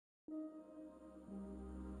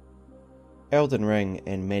Elden Ring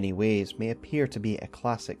in many ways may appear to be a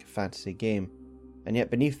classic fantasy game, and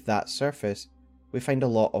yet beneath that surface we find a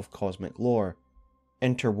lot of cosmic lore,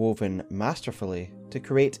 interwoven masterfully to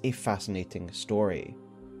create a fascinating story.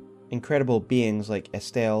 Incredible beings like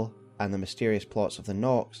Astel and the mysterious plots of the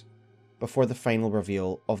Nox, before the final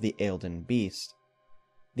reveal of the Elden Beast.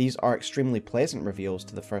 These are extremely pleasant reveals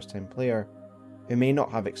to the first-time player, who may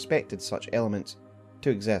not have expected such elements to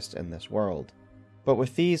exist in this world. But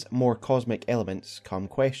with these more cosmic elements come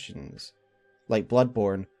questions. Like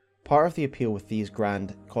Bloodborne, part of the appeal with these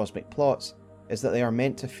grand cosmic plots is that they are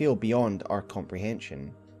meant to feel beyond our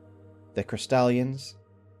comprehension. The Crystalians,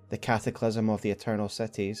 the Cataclysm of the Eternal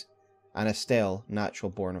Cities, and Astel,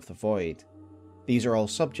 Naturalborn of the Void. These are all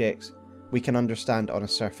subjects we can understand on a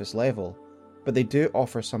surface level, but they do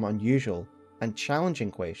offer some unusual and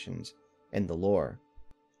challenging questions in the lore.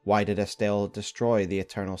 Why did Astel destroy the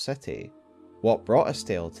Eternal City? What brought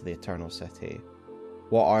Astel to the Eternal City?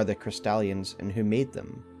 What are the Crystalians and who made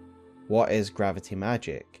them? What is gravity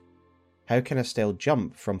magic? How can Astel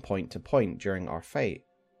jump from point to point during our fight?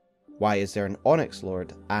 Why is there an Onyx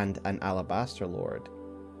Lord and an Alabaster Lord?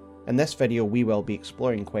 In this video we will be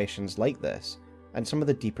exploring questions like this, and some of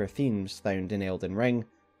the deeper themes found in Elden Ring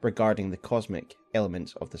regarding the cosmic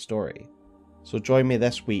elements of the story. So join me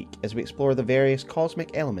this week as we explore the various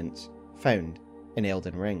cosmic elements found in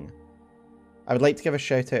Elden Ring. I would like to give a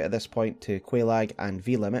shout out at this point to Quailag and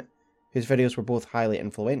VLimit, whose videos were both highly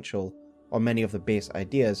influential on many of the base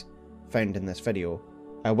ideas found in this video.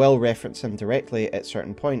 I will reference them directly at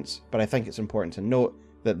certain points, but I think it's important to note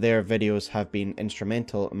that their videos have been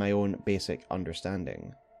instrumental in my own basic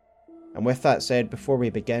understanding. And with that said, before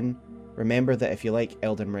we begin, remember that if you like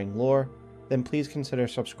Elden Ring lore, then please consider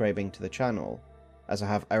subscribing to the channel, as I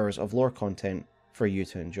have hours of lore content for you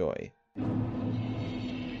to enjoy.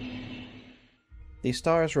 The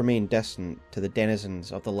stars remain distant to the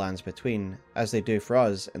denizens of the lands between, as they do for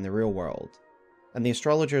us in the real world, and the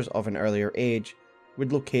astrologers of an earlier age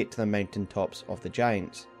would locate to the mountain tops of the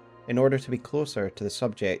giants in order to be closer to the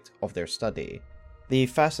subject of their study. The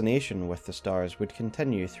fascination with the stars would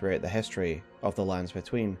continue throughout the history of the lands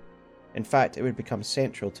between. In fact, it would become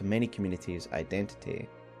central to many communities' identity,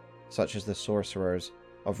 such as the sorcerers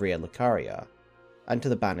of Rea Lucaria, and to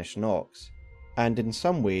the banished Nox, and in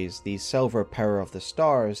some ways the silver power of the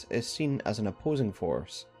stars is seen as an opposing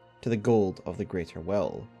force to the gold of the greater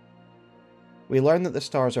will. We learn that the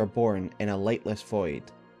stars are born in a lightless void,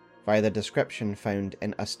 via the description found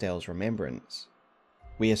in Astel's remembrance.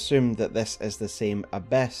 We assume that this is the same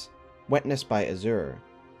abyss witnessed by Azur,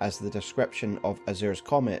 as the description of Azur's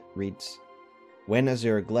comet reads, "When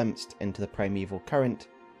Azur glimpsed into the primeval current,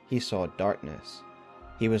 he saw darkness.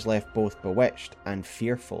 He was left both bewitched and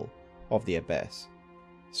fearful of the abyss."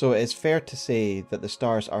 So it is fair to say that the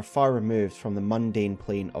stars are far removed from the mundane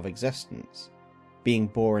plane of existence, being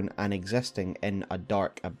born and existing in a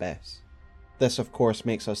dark abyss. This of course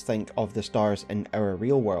makes us think of the stars in our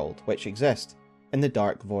real world, which exist in the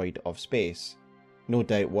dark void of space. No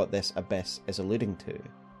doubt what this abyss is alluding to.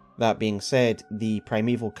 That being said, the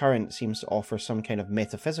primeval current seems to offer some kind of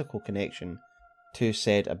metaphysical connection to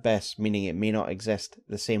said abyss, meaning it may not exist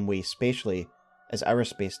the same way spatially as our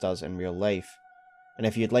space does in real life. And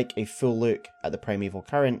if you'd like a full look at the primeval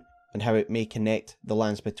current and how it may connect the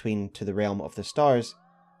lands between to the realm of the stars,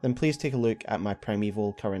 then please take a look at my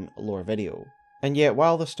primeval current lore video. And yet,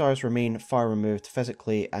 while the stars remain far removed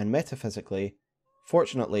physically and metaphysically,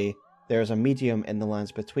 fortunately, there is a medium in the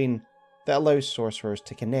lands between that allows sorcerers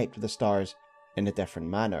to connect with the stars in a different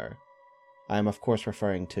manner. I am of course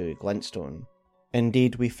referring to glintstone.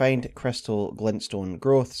 Indeed, we find crystal glintstone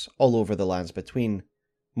growths all over the lands between,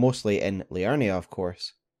 mostly in Liurnia of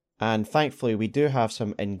course, and thankfully we do have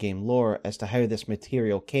some in-game lore as to how this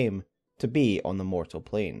material came to be on the mortal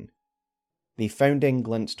plane. The founding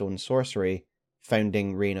glintstone sorcery,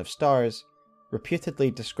 Founding Reign of Stars,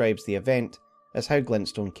 reputedly describes the event as how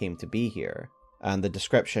glintstone came to be here, and the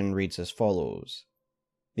description reads as follows.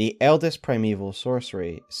 The eldest primeval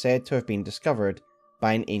sorcery, said to have been discovered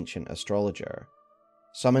by an ancient astrologer,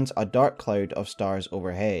 summons a dark cloud of stars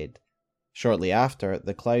overhead. Shortly after,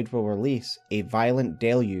 the cloud will release a violent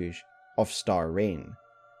deluge of star rain.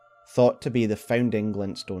 Thought to be the founding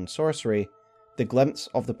glintstone sorcery, the glimpse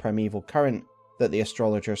of the primeval current that the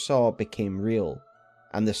astrologer saw became real,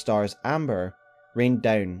 and the stars amber rained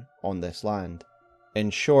down on this land. In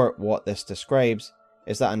short, what this describes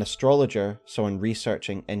is that an astrologer, someone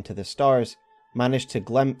researching into the stars, managed to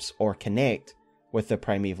glimpse or connect with the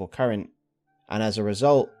primeval current, and as a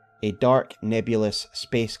result, a dark, nebulous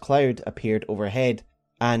space cloud appeared overhead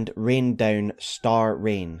and rained down star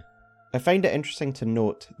rain. I find it interesting to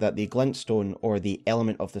note that the glintstone, or the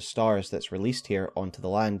element of the stars that's released here onto the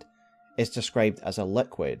land, is described as a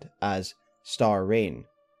liquid, as star rain,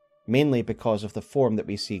 mainly because of the form that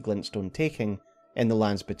we see glintstone taking in the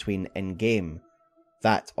lands between in-game,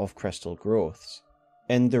 that of crystal growths.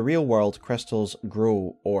 In the real world, crystals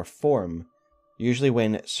grow or form, usually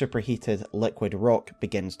when superheated liquid rock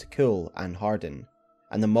begins to cool and harden,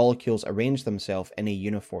 and the molecules arrange themselves in a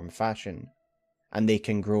uniform fashion, and they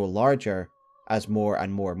can grow larger as more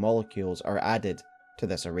and more molecules are added to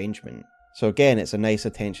this arrangement. So again, it's a nice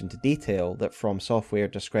attention to detail that From Software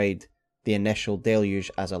described the initial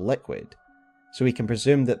deluge as a liquid, so we can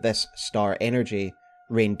presume that this star energy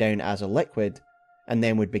rained down as a liquid and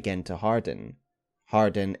then would begin to harden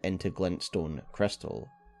into glintstone crystal.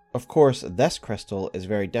 Of course, this crystal is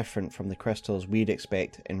very different from the crystals we'd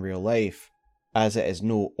expect in real life, as it is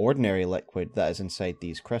no ordinary liquid that is inside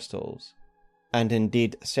these crystals. And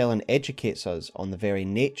indeed, Selen educates us on the very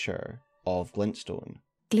nature of glintstone.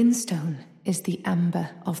 Glintstone is the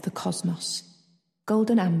amber of the cosmos.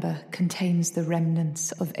 Golden amber contains the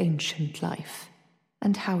remnants of ancient life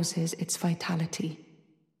and houses its vitality,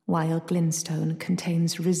 while glintstone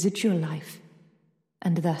contains residual life,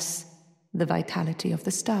 and thus the vitality of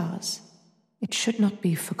the stars. It should not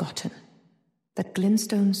be forgotten that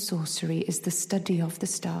glintstone sorcery is the study of the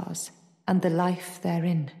stars and the life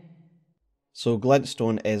therein. So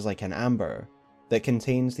glintstone is like an amber that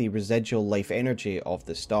contains the residual life energy of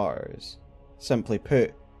the stars. Simply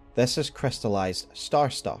put, this is crystallized star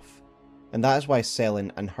stuff, and that is why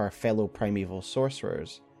Selen and her fellow primeval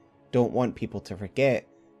sorcerers don't want people to forget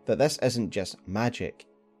that this isn't just magic,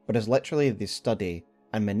 but is literally the study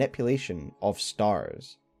and manipulation of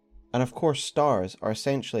stars. And of course, stars are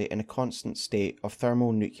essentially in a constant state of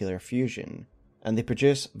thermonuclear fusion, and they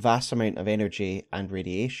produce vast amount of energy and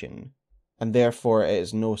radiation, and therefore it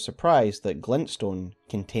is no surprise that glintstone,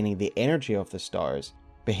 containing the energy of the stars,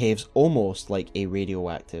 behaves almost like a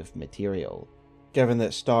radioactive material. Given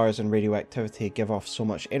that stars and radioactivity give off so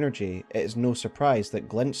much energy, it is no surprise that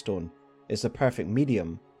glintstone is the perfect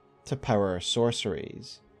medium to power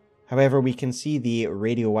sorceries. However, we can see the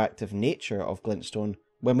radioactive nature of glintstone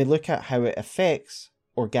when we look at how it affects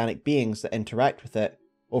organic beings that interact with it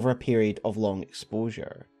over a period of long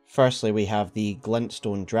exposure. Firstly, we have the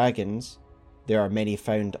glintstone dragons. There are many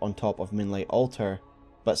found on top of Moonlight Altar,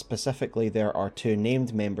 but specifically there are two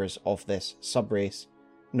named members of this subrace,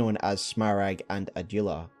 known as Smaragd and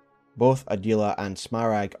Adula. Both Adula and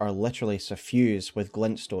Smaragd are literally suffused with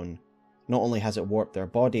glintstone. Not only has it warped their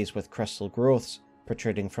bodies with crystal growths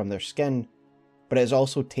protruding from their skin, but it has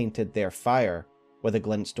also tainted their fire with a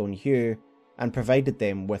glintstone hue and provided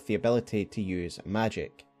them with the ability to use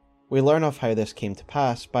magic. We learn of how this came to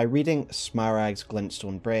pass by reading Smaragd's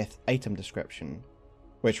glintstone breath item description,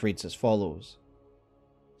 which reads as follows.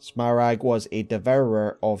 Smaragd was a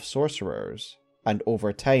devourer of sorcerers, and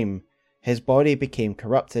over time, his body became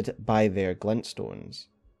corrupted by their glintstones.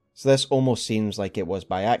 So this almost seems like it was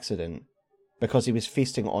by accident, because he was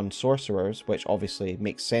feasting on sorcerers, which obviously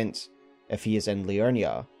makes sense if he is in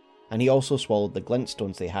Liurnia, and he also swallowed the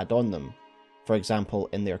glintstones they had on them, for example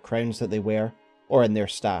in their crowns that they wear, or in their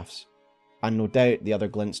staffs, and no doubt the other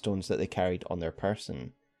glintstones that they carried on their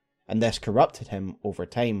person, and this corrupted him over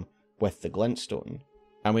time with the glintstone.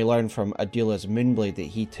 And we learn from Adula's Moonblade that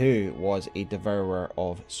he too was a devourer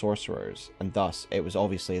of sorcerers, and thus it was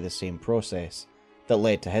obviously the same process that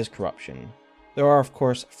led to his corruption. There are of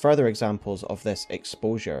course further examples of this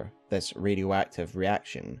exposure, this radioactive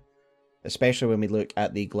reaction, especially when we look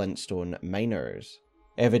at the glintstone miners.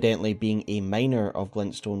 Evidently being a miner of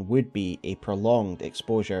glintstone would be a prolonged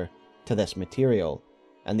exposure to this material,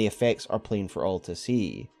 and the effects are plain for all to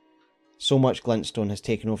see. So much glintstone has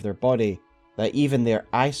taken over their body that even their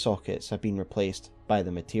eye sockets have been replaced by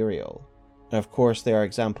the material. And of course there are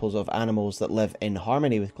examples of animals that live in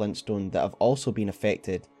harmony with glintstone that have also been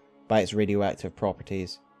affected by its radioactive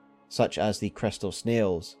properties, such as the crystal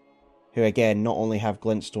snails, who again not only have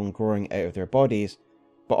glintstone growing out of their bodies,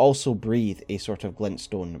 but also breathe a sort of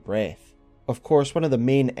glintstone breath. Of course, one of the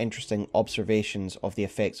main interesting observations of the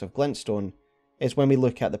effects of glintstone is when we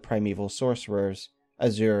look at the primeval sorcerers,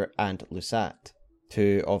 Azure and Lusat,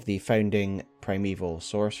 two of the founding primeval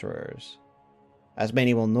sorcerers. As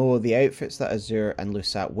many will know, the outfits that Azure and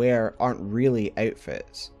Lusat wear aren't really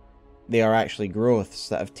outfits. They are actually growths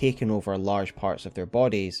that have taken over large parts of their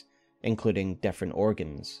bodies, including different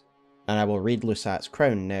organs. And I will read Lusat's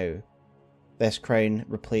crown now. This crown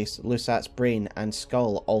replaced Lusat's brain and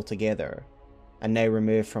skull altogether, and now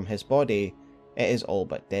removed from his body, it is all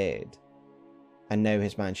but dead. And now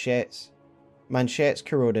his manchettes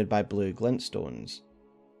corroded by blue glintstones.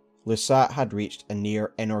 Lusat had reached a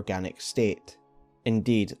near inorganic state.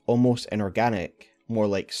 Indeed, almost inorganic, more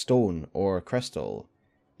like stone or crystal.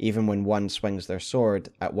 Even when one swings their sword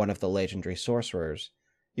at one of the legendary sorcerers,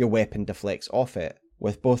 your weapon deflects off it,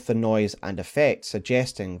 with both the noise and effect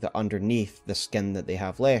suggesting that underneath the skin that they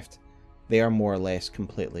have left, they are more or less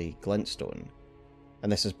completely glintstone.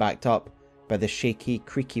 And this is backed up by the shaky,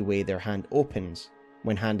 creaky way their hand opens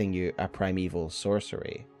when handing you a primeval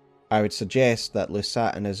sorcery. I would suggest that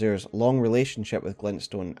Lusat and Azur's long relationship with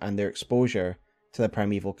glintstone and their exposure to the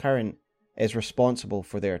primeval current is responsible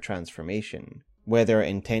for their transformation, whether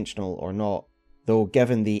intentional or not, though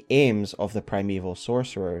given the aims of the primeval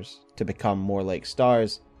sorcerers to become more like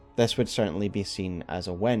stars, this would certainly be seen as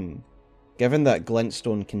a win. Given that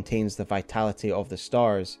glintstone contains the vitality of the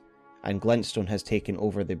stars, and glintstone has taken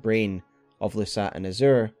over the brain of Lusat and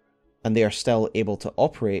Azur, and they are still able to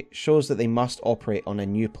operate, shows that they must operate on a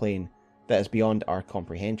new plane that is beyond our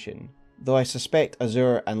comprehension. Though I suspect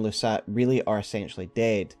Azur and Lusat really are essentially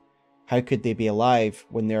dead, how could they be alive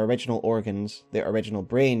when their original organs, their original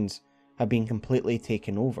brains, have been completely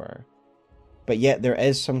taken over? But yet there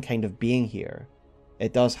is some kind of being here.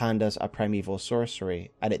 It does hand us a primeval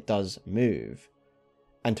sorcery, and it does move.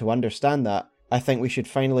 And to understand that, I think we should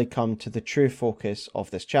finally come to the true focus of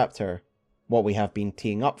this chapter, what we have been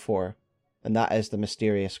teeing up for, and that is the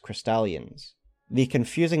mysterious Crystalians. The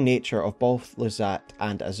confusing nature of both Lusat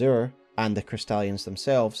and Azur, and the Crystalians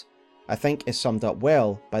themselves, I think is summed up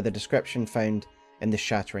well by the description found in the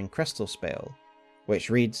Shattering Crystal spell, which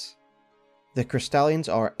reads, "The Crystalians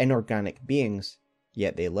are inorganic beings,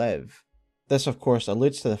 yet they live." This of course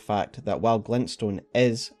alludes to the fact that while glintstone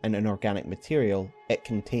is an inorganic material, it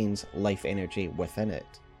contains life energy within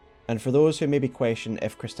it. And for those who maybe question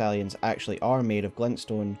if Crystalians actually are made of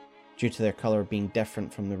glintstone, due to their colour being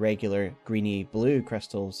different from the regular greeny-blue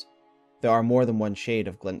crystals, there are more than one shade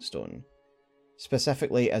of glintstone.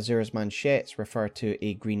 Specifically, Azur's manchettes refer to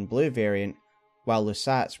a green-blue variant, while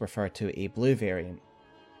Lusat's refer to a blue variant.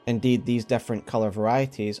 Indeed, these different colour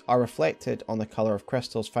varieties are reflected on the colour of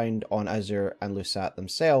crystals found on Azur and Lusat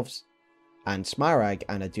themselves, and Smaragd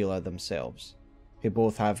and Adula themselves, who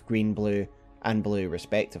both have green-blue and blue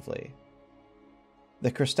respectively.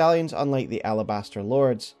 The Crystalians, unlike the Alabaster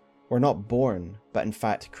Lords, were not born, but in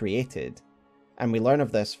fact created, and we learn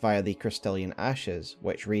of this via the Crystallian ashes,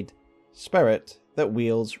 which read, "Spirit that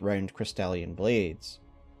wields round Crystallian blades,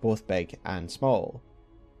 both big and small.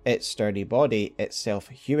 Its sturdy body itself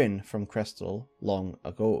hewn from crystal long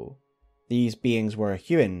ago." These beings were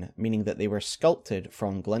hewn, meaning that they were sculpted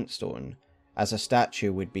from glintstone, as a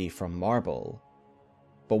statue would be from marble.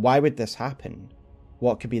 But why would this happen?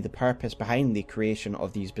 What could be the purpose behind the creation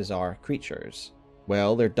of these bizarre creatures?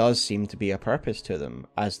 Well, there does seem to be a purpose to them,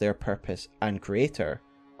 as their purpose and creator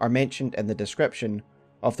are mentioned in the description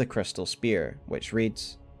of the crystal spear, which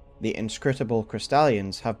reads, "The inscrutable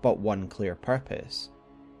Crystalians have but one clear purpose,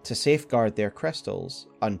 to safeguard their crystals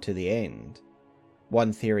unto the end."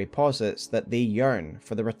 One theory posits that they yearn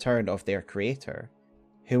for the return of their creator,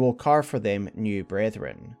 who will carve for them new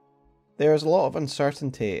brethren. There is a lot of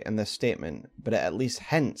uncertainty in this statement, but it at least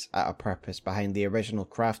hints at a purpose behind the original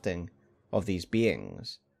crafting of these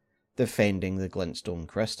beings, defending the glintstone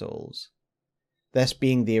crystals. This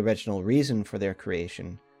being the original reason for their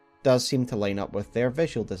creation does seem to line up with their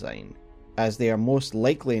visual design, as they are most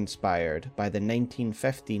likely inspired by the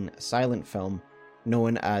 1915 silent film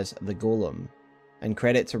known as The Golem, and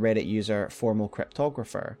credit to Reddit user Formal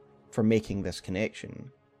Cryptographer for making this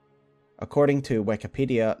connection. According to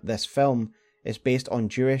Wikipedia, this film is based on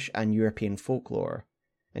Jewish and European folklore,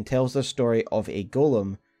 and tells the story of a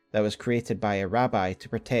golem that was created by a rabbi to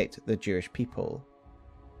protect the Jewish people.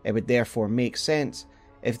 It would therefore make sense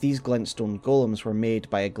if these glintstone golems were made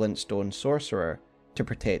by a glintstone sorcerer to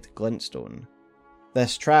protect glintstone.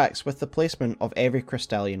 This tracks with the placement of every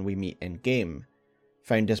Crystallian we meet in-game,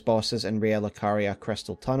 found as bosses in Realicaria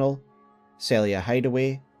Crystal Tunnel, Celia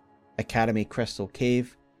Hideaway, Academy Crystal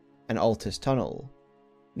Cave, and Altus Tunnel.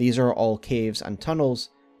 These are all caves and tunnels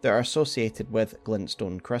that are associated with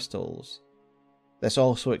glintstone crystals. This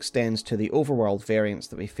also extends to the overworld variants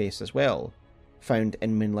that we face as well, found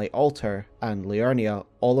in Moonlight Altar and Liurnia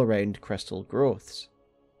all around crystal growths.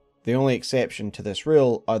 The only exception to this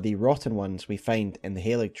rule are the rotten ones we find in the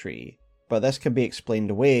Halig Tree, but this can be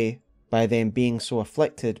explained away by them being so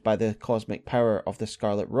afflicted by the cosmic power of the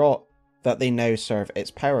Scarlet Rot that they now serve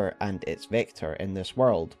its power and its vector in this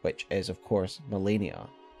world, which is of course Melania.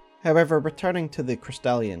 However, returning to the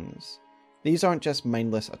Crystallians, these aren't just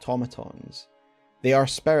mindless automatons. They are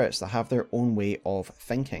spirits that have their own way of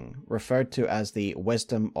thinking, referred to as the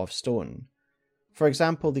Wisdom of Stone. For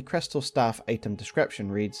example, the crystal staff item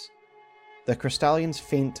description reads, "The Crystalian's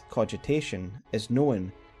faint cogitation is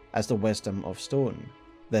known as the Wisdom of Stone.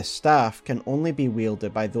 This staff can only be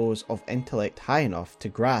wielded by those of intellect high enough to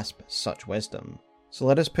grasp such wisdom." So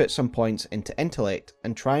let us put some points into intellect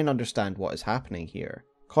and try and understand what is happening here.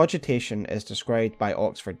 Cogitation is described by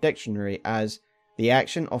Oxford Dictionary as the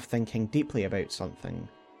action of thinking deeply about something,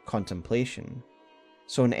 contemplation.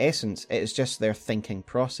 So in essence, it is just their thinking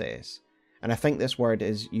process, and I think this word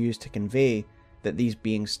is used to convey that these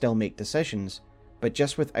beings still make decisions, but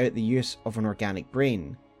just without the use of an organic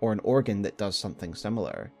brain, or an organ that does something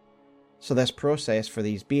similar. So this process for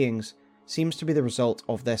these beings seems to be the result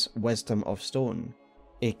of this wisdom of stone,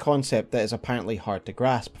 a concept that is apparently hard to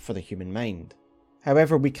grasp for the human mind.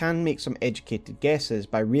 However, we can make some educated guesses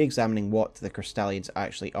by re-examining what the Crystalians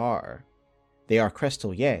actually are. They are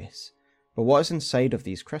crystal, yes, but what is inside of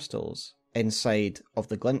these crystals, inside of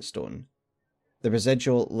the glintstone? The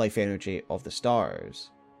residual life energy of the stars.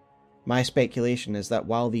 My speculation is that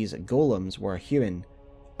while these golems were human,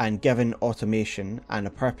 and given automation and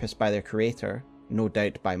a purpose by their creator, no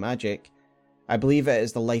doubt by magic, I believe it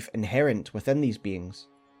is the life inherent within these beings,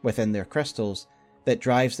 within their crystals, that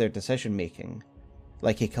drives their decision making,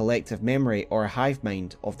 like a collective memory or a hive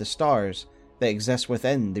mind of the stars that exists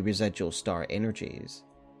within the residual star energies.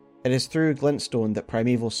 It is through glintstone that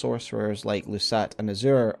primeval sorcerers like Lusat and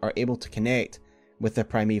Azur are able to connect with the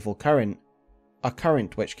primeval current, a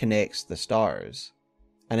current which connects the stars.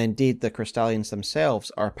 And indeed the Crystalians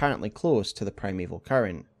themselves are apparently close to the primeval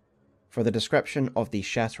current, for the description of the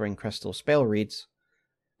shattering crystal spell reads,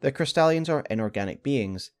 "The Crystalians are inorganic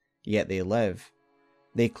beings, yet they live.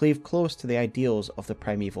 They cleave close to the ideals of the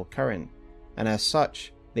primeval current, and as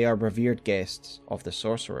such, they are revered guests of the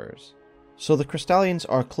sorcerers." So the Crystalians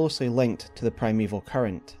are closely linked to the primeval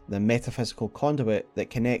current, the metaphysical conduit that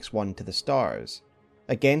connects one to the stars,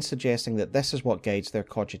 again suggesting that this is what guides their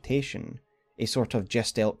cogitation, a sort of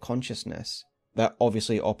gestalt consciousness that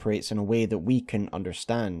obviously operates in a way that we can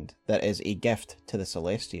understand, that is a gift to the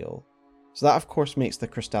celestial. So that of course makes the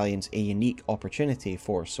Crystalians a unique opportunity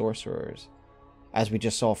for sorcerers. As we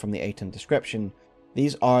just saw from the item description,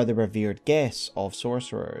 these are the revered guests of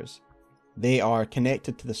sorcerers. They are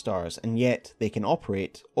connected to the stars, and yet they can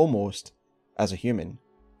operate almost as a human,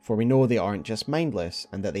 for we know they aren't just mindless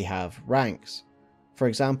and that they have ranks. For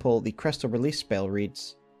example, the crystal release spell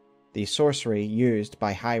reads, "The sorcery used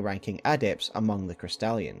by high-ranking adepts among the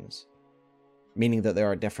Crystalians," meaning that there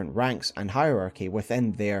are different ranks and hierarchy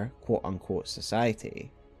within their quote-unquote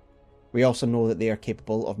society. We also know that they are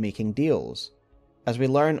capable of making deals, as we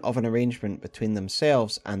learn of an arrangement between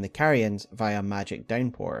themselves and the Carians via magic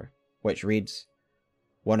downpour, which reads,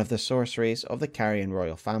 "One of the sorceries of the Carian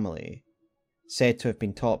royal family, said to have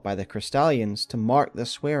been taught by the Crystalians to mark the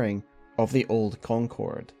swearing of the Old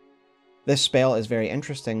Concord." This spell is very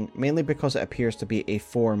interesting, mainly because it appears to be a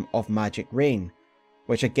form of magic rain,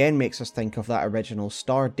 which again makes us think of that original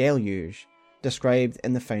star deluge described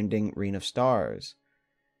in the founding Reign of Stars.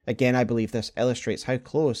 Again, I believe this illustrates how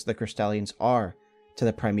close the Crystalians are to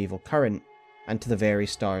the primeval current and to the very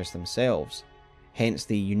stars themselves, hence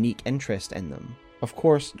the unique interest in them. Of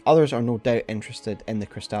course, others are no doubt interested in the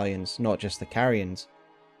Crystalians, not just the Carians.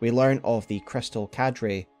 We learn of the Crystal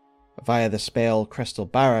Cadre via the spell Crystal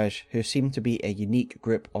Barrage, who seem to be a unique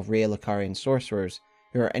group of Rael'Akarian sorcerers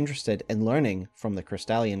who are interested in learning from the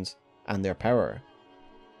Crystalians and their power.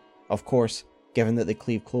 Of course, given that they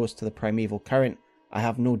cleave close to the primeval current, I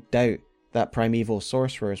have no doubt that primeval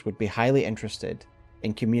sorcerers would be highly interested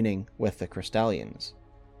in communing with the Crystalians.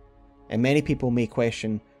 And many people may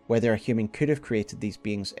question whether a human could have created these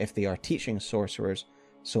beings if they are teaching sorcerers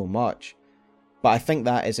so much, but I think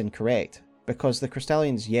that is incorrect, because the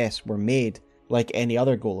Crystalians, yes, were made like any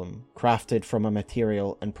other golem, crafted from a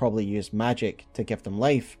material and probably used magic to give them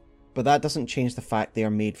life, but that doesn't change the fact they are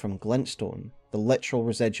made from glintstone, the literal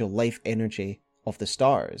residual life energy of the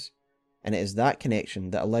stars, and it is that connection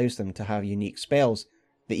that allows them to have unique spells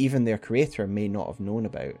that even their creator may not have known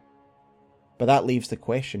about. But that leaves the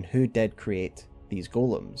question, who did create these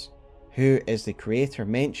golems? Who is the creator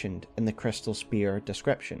mentioned in the Crystal Spear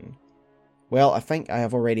description? Well, I think I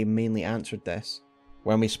have already mainly answered this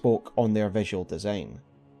when we spoke on their visual design.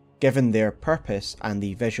 Given their purpose and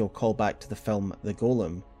the visual callback to the film The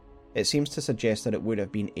Golem, it seems to suggest that it would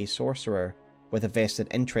have been a sorcerer with a vested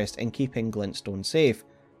interest in keeping glintstone safe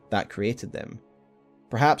that created them.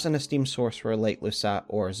 Perhaps an esteemed sorcerer like Lusat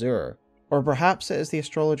or Azur, or perhaps it is the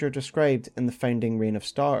astrologer described in the founding Reign of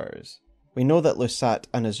Stars. We know that Lusat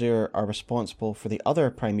and Azur are responsible for the other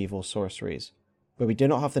primeval sorceries, but we do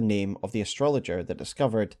not have the name of the astrologer that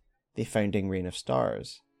discovered the founding Reign of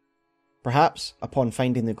Stars. Perhaps, upon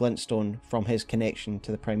finding the glintstone from his connection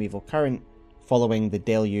to the primeval current, following the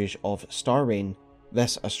deluge of star rain,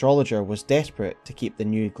 this astrologer was desperate to keep the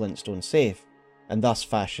new glintstone safe, and thus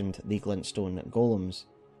fashioned the glintstone golems,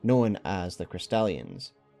 known as the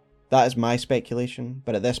Crystalians. That is my speculation,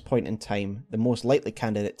 but at this point in time, the most likely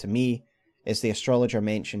candidate to me is the astrologer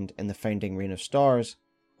mentioned in the Founding Reign of Stars,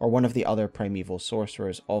 or one of the other primeval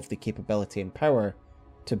sorcerers of the capability and power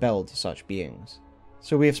to build such beings.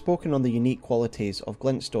 So we have spoken on the unique qualities of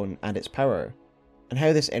glintstone and its power, and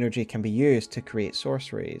how this energy can be used to create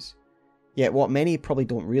sorceries. Yet what many probably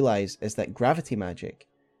don't realise is that gravity magic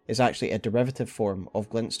is actually a derivative form of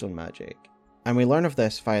glintstone magic, and we learn of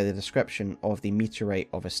this via the description of the meteorite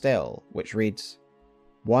of Astel, which reads,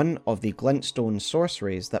 "One of the glintstone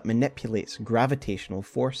sorceries that manipulates gravitational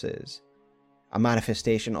forces, a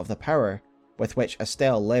manifestation of the power with which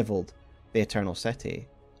Astel levelled the Eternal City."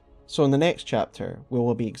 So in the next chapter, we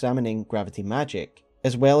will be examining gravity magic,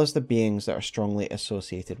 as well as the beings that are strongly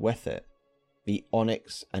associated with it, the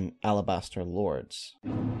Onyx and Alabaster Lords.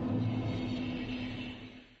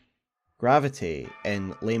 Gravity,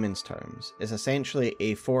 in layman's terms, is essentially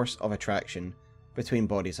a force of attraction between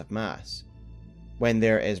bodies of mass. When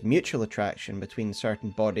there is mutual attraction between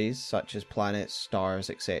certain bodies, such as planets, stars,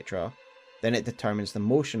 etc., then it determines the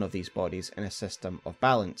motion of these bodies in a system of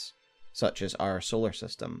balance, such as our solar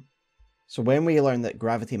system. So when we learn that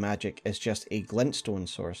gravity magic is just a glintstone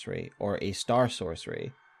sorcery, or a star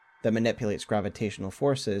sorcery, that manipulates gravitational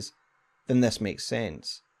forces, then this makes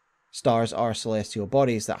sense. Stars are celestial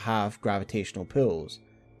bodies that have gravitational pulls,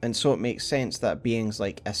 and so it makes sense that beings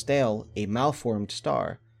like Astel, a malformed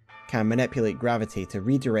star, can manipulate gravity to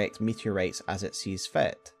redirect meteorites as it sees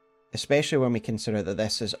fit, especially when we consider that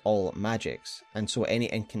this is all magics, and so any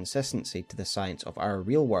inconsistency to the science of our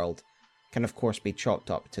real world can of course be chalked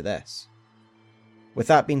up to this. With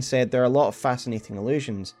that being said, there are a lot of fascinating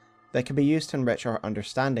allusions that can be used to enrich our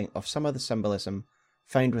understanding of some of the symbolism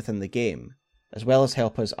found within the game, as well as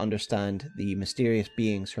help us understand the mysterious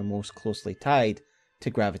beings who are most closely tied to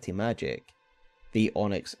gravity magic, the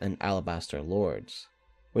Onyx and Alabaster Lords.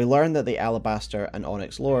 We learn that the Alabaster and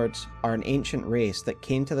Onyx Lords are an ancient race that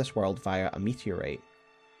came to this world via a meteorite,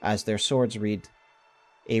 as their swords read,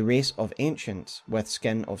 "A race of ancients with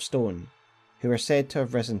skin of stone, who are said to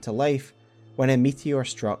have risen to life when a meteor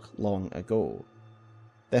struck long ago."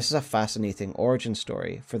 This is a fascinating origin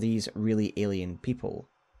story for these really alien people.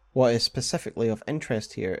 What is specifically of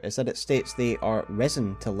interest here is that it states they are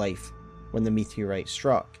risen to life when the meteorite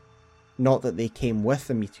struck, not that they came with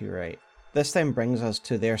the meteorite. This then brings us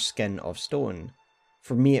to their skin of stone.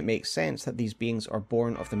 For me, it makes sense that these beings are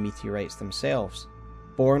born of the meteorites themselves,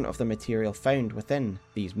 born of the material found within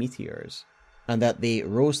these meteors, and that they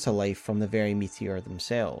rose to life from the very meteor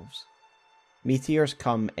themselves. Meteors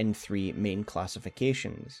come in three main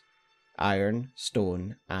classifications: iron,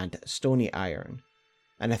 stone, and stony iron,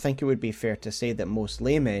 and I think it would be fair to say that most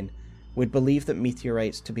laymen would believe that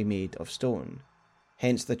meteorites to be made of stone,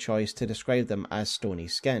 hence the choice to describe them as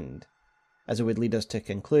stony-skinned, as it would lead us to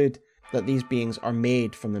conclude that these beings are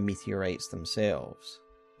made from the meteorites themselves.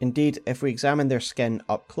 Indeed, if we examine their skin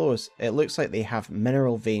up close, it looks like they have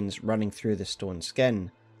mineral veins running through the stone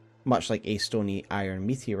skin, much like a stony iron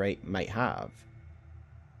meteorite might have.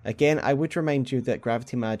 Again, I would remind you that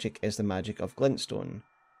gravity magic is the magic of glintstone,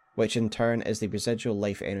 which in turn is the residual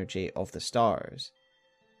life energy of the stars.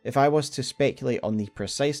 If I was to speculate on the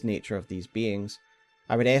precise nature of these beings,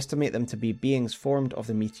 I would estimate them to be beings formed of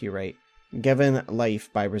the meteorite, given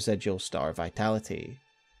life by residual star vitality.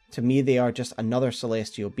 To me, they are just another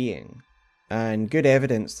celestial being, and good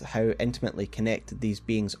evidence how intimately connected these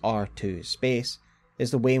beings are to space is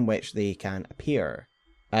the way in which they can appear,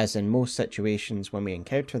 as in most situations when we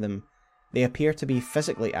encounter them, they appear to be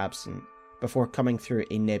physically absent before coming through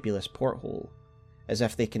a nebulous porthole, as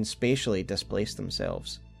if they can spatially displace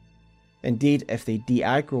themselves. Indeed, if they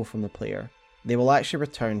de-aggro from the player, they will actually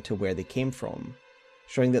return to where they came from,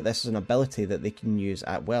 showing that this is an ability that they can use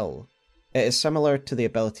at will. It is similar to the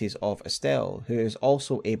abilities of Astel, who is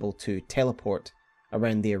also able to teleport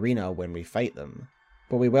around the arena when we fight them.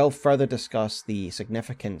 But we will further discuss the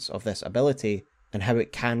significance of this ability and how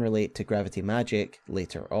it can relate to gravity magic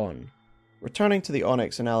later on. Returning to the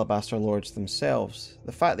Onyx and Alabaster Lords themselves,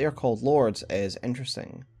 the fact they are called Lords is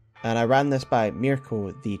interesting, and I ran this by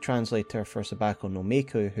Mirko, the translator for Sabako no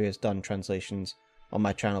Meiku, who has done translations on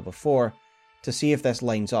my channel before, to see if this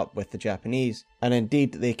lines up with the Japanese, and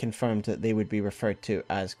indeed they confirmed that they would be referred to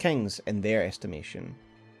as kings in their estimation.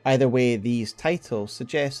 Either way, these titles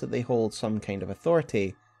suggest that they hold some kind of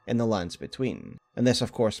authority in the lands between, and this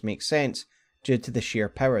of course makes sense due to the sheer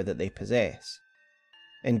power that they possess.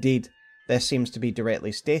 Indeed, This seems to be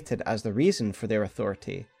directly stated as the reason for their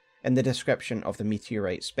authority in the description of the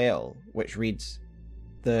meteorite spell, which reads,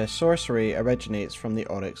 "The sorcery originates from the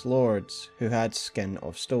Onyx lords, who had skin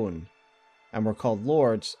of stone, and were called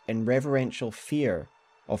lords in reverential fear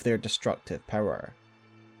of their destructive power."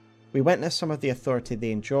 We witness some of the authority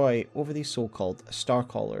they enjoy over the so-called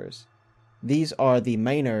Starcallers. These are the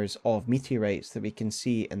miners of meteorites that we can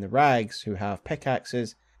see in the rags who have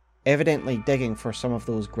pickaxes, evidently digging for some of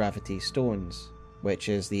those gravity stones, which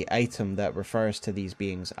is the item that refers to these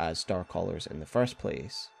beings as Starcallers in the first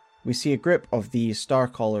place. We see a group of these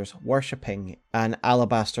Starcallers worshipping an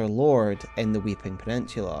Alabaster lord in the Weeping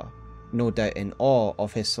Peninsula, no doubt in awe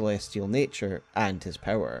of his celestial nature and his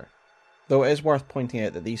power. Though it is worth pointing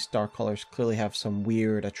out that these Starcallers clearly have some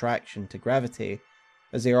weird attraction to gravity,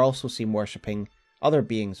 as they are also seen worshipping other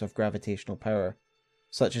beings of gravitational power,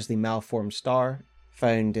 such as the malformed star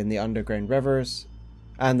found in the underground rivers,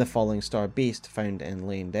 and the falling star beast found in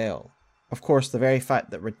Leyndell. Of course, the very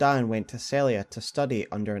fact that Radahn went to Sellia to study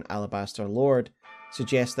under an Alabaster lord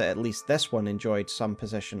suggests that at least this one enjoyed some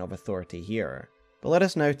position of authority here. But let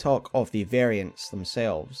us now talk of the variants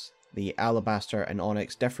themselves, the Alabaster and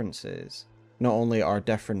Onyx differences. Not only are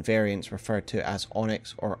different variants referred to as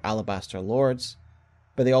Onyx or Alabaster lords,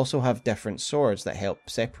 but they also have different swords that help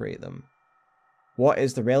separate them. What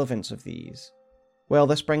is the relevance of these? Well,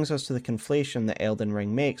 this brings us to the conflation that Elden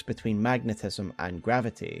Ring makes between magnetism and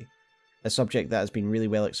gravity, a subject that has been really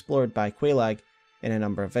well explored by Quelaag in a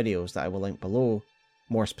number of videos that I will link below,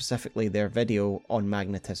 more specifically their video on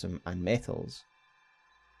magnetism and metals.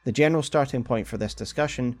 The general starting point for this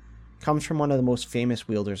discussion comes from one of the most famous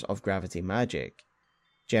wielders of gravity magic,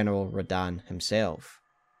 General Radahn himself.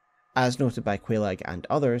 As noted by Quelaag and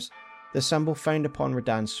others, the symbol found upon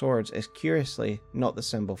Radahn's swords is curiously not the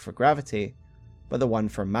symbol for gravity, but the one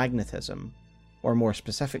for magnetism, or more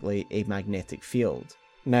specifically a magnetic field.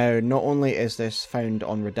 Now, not only is this found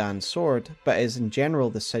on Radahn's sword, but is in general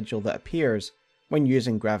the sigil that appears when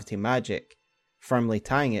using gravity magic, firmly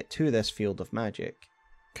tying it to this field of magic,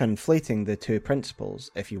 conflating the two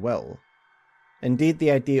principles, if you will. Indeed,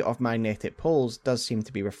 the idea of magnetic poles does seem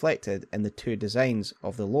to be reflected in the two designs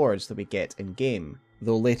of the lords that we get in-game,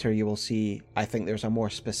 though later you will see I think there's a more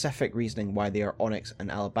specific reasoning why they are Onyx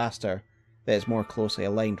and Alabaster that is more closely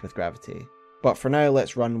aligned with gravity. But for now,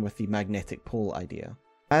 let's run with the magnetic pole idea.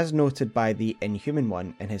 As noted by the Inhuman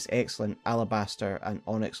One in his excellent Alabaster and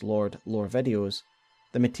Onyx Lord lore videos,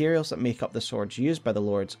 the materials that make up the swords used by the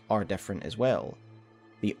lords are different as well.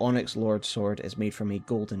 The Onyx Lord sword is made from a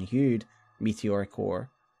golden-hued meteoric ore,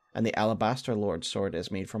 and the Alabaster Lord sword is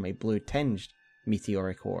made from a blue-tinged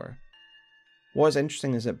meteoric ore. What is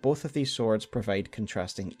interesting is that both of these swords provide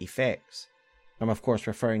contrasting effects. I'm of course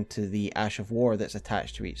referring to the Ash of War that's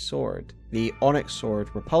attached to each sword. The Onyx sword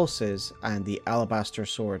repulses and the Alabaster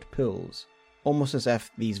sword pulls, almost as if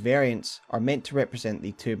these variants are meant to represent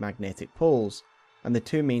the two magnetic poles and the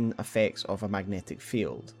two main effects of a magnetic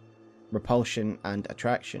field, repulsion and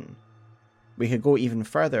attraction. We could go even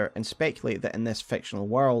further and speculate that in this fictional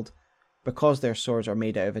world, because their swords are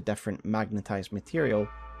made out of a different magnetized material,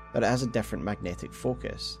 that it has a different magnetic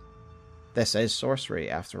focus. This is sorcery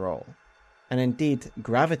after all. And indeed,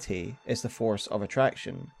 gravity is the force of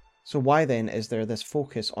attraction, so why then is there this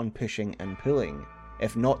focus on pushing and pulling,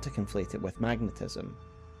 if not to conflate it with magnetism?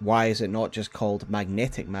 Why is it not just called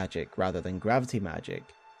magnetic magic rather than gravity magic?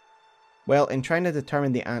 Well, in trying to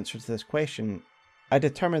determine the answer to this question, I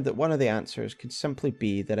determined that one of the answers could simply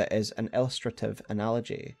be that it is an illustrative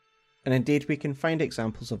analogy. And indeed we can find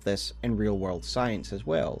examples of this in real-world science as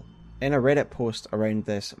well. In a Reddit post around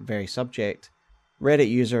this very subject, Reddit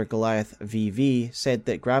user GoliathVV said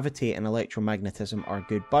that gravity and electromagnetism are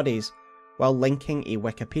good buddies, while linking a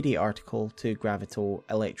Wikipedia article to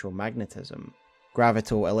gravito-electromagnetism.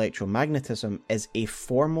 Gravito-electromagnetism is a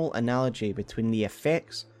formal analogy between the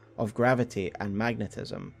effects of gravity and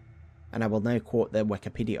magnetism, and I will now quote the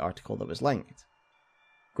Wikipedia article that was linked.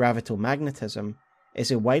 Gravitomagnetism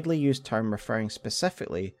is a widely used term referring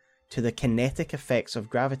specifically to the kinetic effects of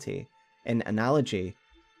gravity in analogy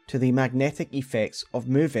to the magnetic effects of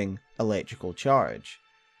moving electrical charge.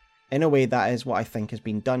 In a way, that is what I think has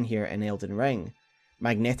been done here in Elden Ring,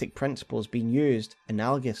 magnetic principles being used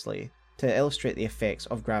analogously to illustrate the effects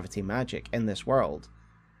of gravity magic in this world,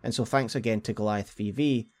 and so thanks again to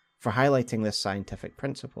GoliathVV for highlighting this scientific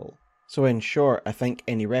principle. So in short, I think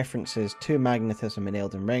any references to magnetism in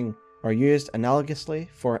Elden Ring are used analogously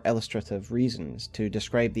for illustrative reasons to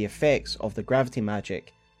describe the effects of the gravity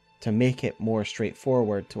magic to make it more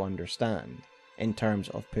straightforward to understand in terms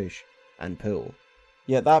of push and pull.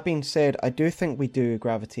 Yet that being said, I do think we do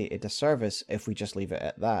gravity a disservice if we just leave it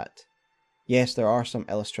at that. Yes, there are some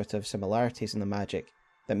illustrative similarities in the magic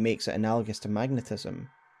that makes it analogous to magnetism,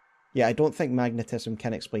 yet I don't think magnetism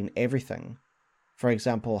can explain everything. For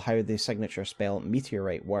example, how the signature spell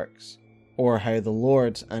Meteorite works, or how the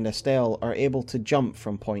Lords and Astel are able to jump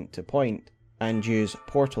from point to point and use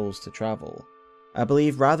portals to travel. I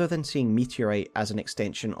believe rather than seeing Meteorite as an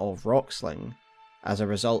extension of Rocksling, as a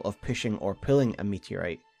result of pushing or pulling a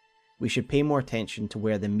meteorite, we should pay more attention to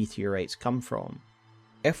where the meteorites come from.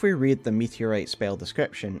 If we read the meteorite spell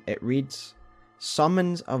description, it reads,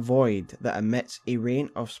 "Summons a void that emits a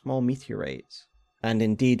rain of small meteorites." And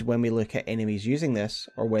indeed, when we look at enemies using this,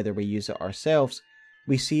 or whether we use it ourselves,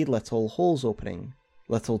 we see little holes opening,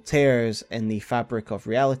 little tears in the fabric of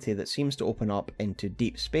reality that seems to open up into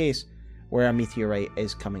deep space where a meteorite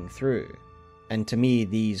is coming through. And to me,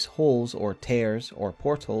 these holes, or tears, or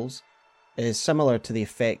portals, is similar to the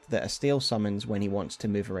effect that Astel summons when he wants to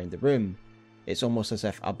move around the room. It's almost as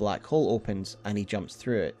if a black hole opens and he jumps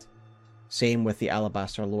through it. Same with the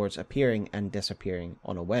Alabaster Lords appearing and disappearing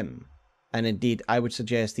on a whim. And indeed, I would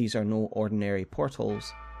suggest these are no ordinary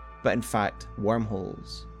portals, but in fact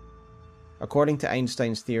wormholes. According to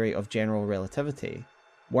Einstein's theory of general relativity,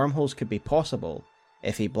 wormholes could be possible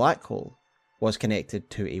if a black hole was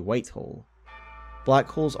connected to a white hole. Black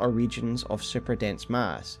holes are regions of super dense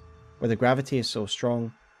mass, where the gravity is so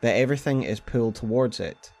strong that everything is pulled towards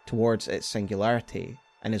its singularity,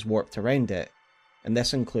 and is warped around it, and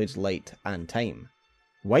this includes light and time.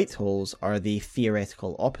 White holes are the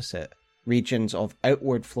theoretical opposite, regions of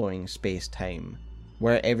outward flowing space-time,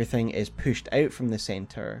 where everything is pushed out from the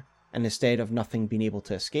centre, and instead of nothing being able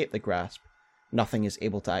to escape the grasp, nothing is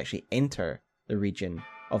able to actually enter the region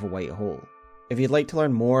of a white hole. If you'd like to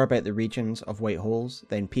learn more about the regions of white holes,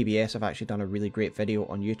 then PBS have actually done a really great video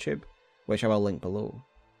on YouTube, which I will link below.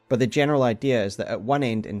 But the general idea is that at one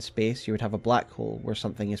end in space you would have a black hole where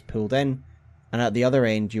something is pulled in, and at the other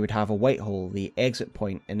end you would have a white hole, the exit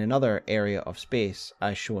point in another area of space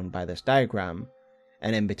as shown by this diagram,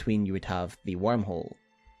 and in between you would have the wormhole.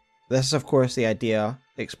 This is of course the idea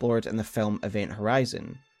explored in the film Event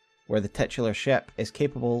Horizon, where the titular ship is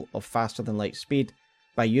capable of faster than light speed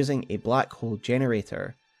by using a black hole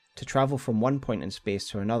generator to travel from one point in space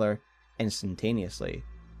to another instantaneously.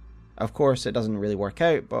 Of course it doesn't really work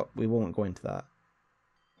out, but we won't go into that.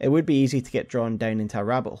 It would be easy to get drawn down into a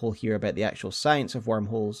rabbit hole here about the actual science of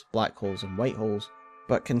wormholes, black holes and white holes,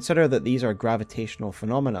 but consider that these are gravitational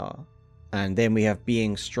phenomena, and then we have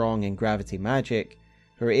beings strong in gravity magic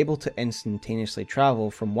who are able to instantaneously travel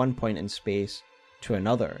from one point in space to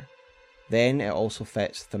another. Then it also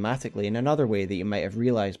fits thematically in another way that you might have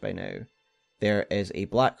realised by now. There is a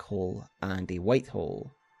black hole and a white hole.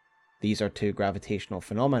 These are two gravitational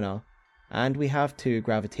phenomena, and we have two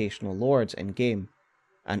gravitational lords in game,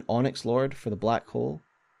 an Onyx lord for the black hole,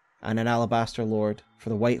 and an Alabaster lord for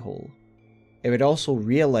the white hole. It would also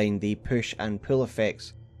realign the push and pull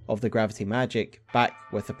effects of the gravity magic back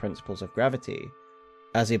with the principles of gravity,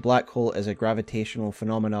 as a black hole is a gravitational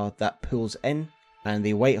phenomena that pulls in, and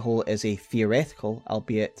the white hole is a theoretical,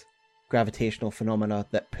 albeit gravitational phenomena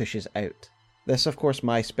that pushes out. This is of course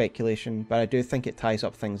my speculation, but I do think it ties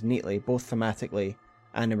up things neatly, both thematically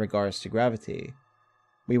and in regards to gravity.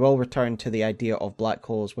 We will return to the idea of black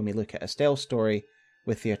holes when we look at Astel's story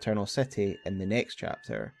with the Eternal City in the next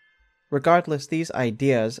chapter. Regardless, these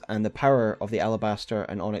ideas and the power of the Alabaster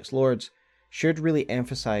and Onyx Lords should really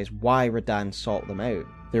emphasise why Radahn sought them out.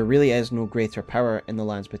 There really is no greater power in the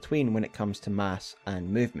lands between when it comes to mass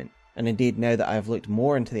and movement. And indeed, now that I have looked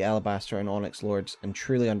more into the Alabaster and Onyx Lords and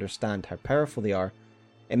truly understand how powerful they are,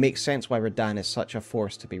 it makes sense why Radahn is such a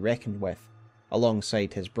force to be reckoned with,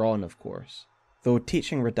 alongside his brawn of course. Though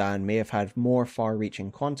teaching Radahn may have had more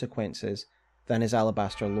far-reaching consequences than his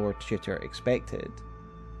Alabaster Lord tutor expected.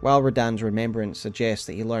 While Radahn's remembrance suggests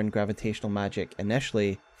that he learned gravitational magic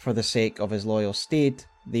initially for the sake of his loyal steed,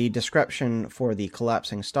 the description for the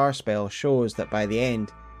collapsing star spell shows that by the end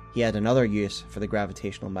he had another use for the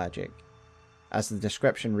gravitational magic, as the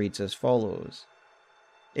description reads as follows: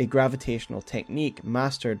 "A gravitational technique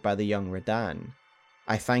mastered by the young Radahn.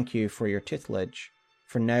 I thank you for your tutelage,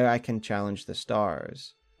 for now I can challenge the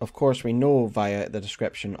stars." Of course we know via the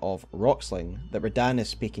description of Rocksling that Radahn is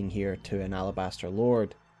speaking here to an Alabaster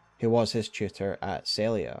Lord who was his tutor at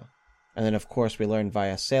Celia. And then of course we learn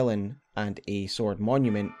via Selin and a sword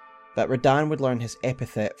monument that Radahn would learn his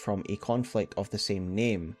epithet from a conflict of the same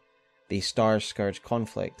name, the Stars Scourge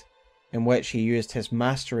conflict, in which he used his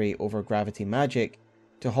mastery over gravity magic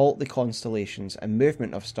to halt the constellations and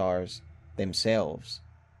movement of stars themselves.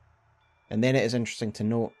 And then it is interesting to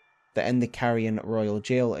note that in the Carrion Royal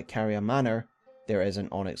Jail at Carrion Manor, there is an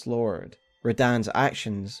Onyx Lord. Radahn's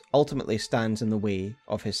actions ultimately stands in the way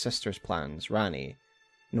of his sister's plans, Ranni,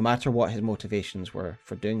 no matter what his motivations were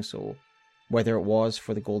for doing so, whether it was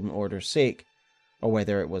for the Golden Order's sake, or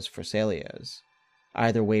whether it was for Celia's.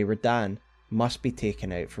 Either way, Radahn must be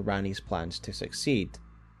taken out for Ranni's plans to succeed,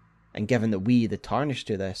 and given that we, the Tarnished,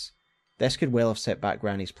 do this could well have set back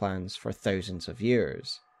Ranni's plans for thousands of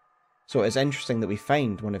years. So it is interesting that we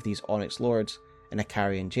find one of these Onyx Lords in a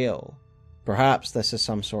Carian jail. Perhaps this is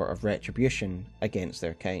some sort of retribution against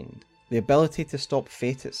their kind. The ability to stop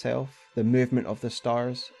fate itself, the movement of the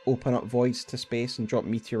stars, open up voids to space and drop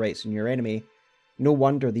meteorites on your enemy, no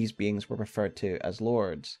wonder these beings were referred to as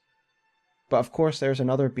lords. But of course there's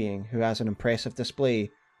another being who has an impressive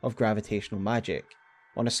display of gravitational magic,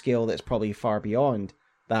 on a scale that's probably far beyond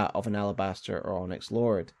that of an Alabaster or Onyx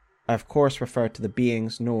Lord. I of course refer to the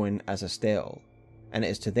beings known as Astel, and it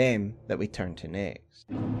is to them that we turn to next.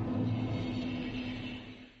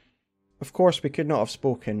 Of course we could not have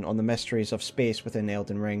spoken on the mysteries of space within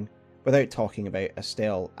Elden Ring without talking about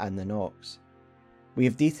Astel and the Nox. We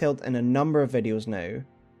have detailed in a number of videos now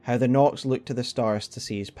how the Nox look to the stars to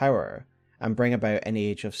seize power and bring about an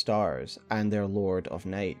age of stars and their Lord of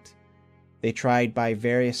Night. They tried by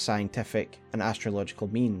various scientific and astrological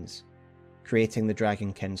means, creating the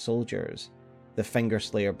Dragonkin soldiers, the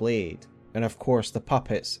Fingerslayer blade, and of course the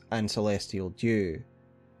puppets and Celestial Dew,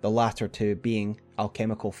 the latter two being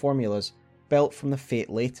alchemical formulas built from the fate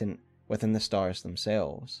latent within the stars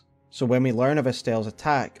themselves. So when we learn of Astel's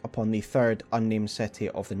attack upon the third unnamed city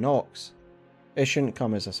of the Nox, it shouldn't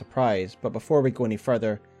come as a surprise, but before we go any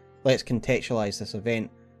further, let's contextualise this event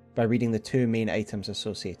by reading the two main items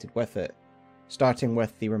associated with it, starting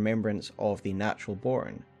with the remembrance of the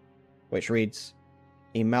Naturalborn, which reads,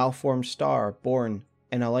 "A malformed star born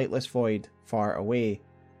in a lightless void far away,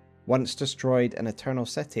 once destroyed an eternal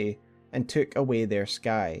city and took away their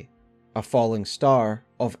sky, a falling star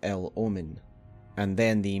of ill omen." And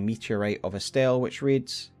then the meteorite of Astel, which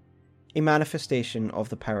reads, "A manifestation of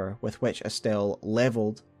the power with which Astel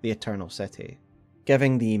levelled the eternal city."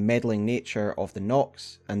 Given the meddling nature of the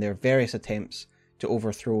Nox and their various attempts to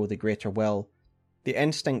overthrow the Greater Will, the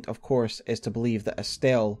instinct of course is to believe that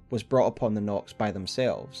Astel was brought upon the Nox by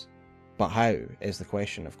themselves. But how is the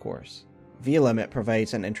question, of course. vLimit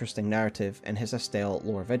provides an interesting narrative in his Astel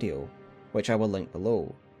lore video, which I will link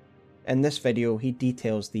below. In this video he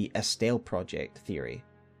details the Astel project theory.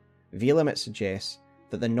 vLimit suggests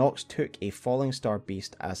that the Nox took a falling star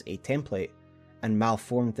beast as a template and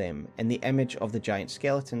malformed them in the image of the giant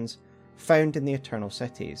skeletons found in the Eternal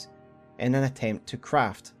Cities in an attempt to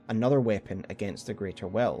craft another weapon against the Greater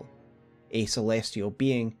Will, a celestial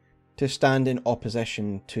being to stand in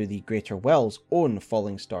opposition to the Greater Will's own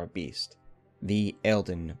falling star beast, the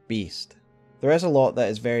Elden Beast. There is a lot that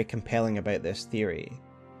is very compelling about this theory.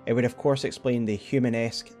 It would of course explain the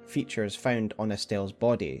human-esque features found on Astel's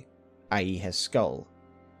body, i.e. his skull,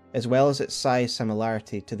 as well as its size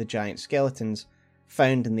similarity to the giant skeletons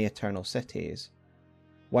found in the Eternal Cities.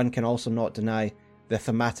 One can also not deny the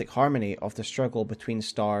thematic harmony of the struggle between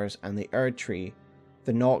stars and the Erd Tree,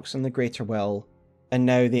 the Nox and the Greater Will, and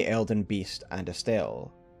now the Elden Beast and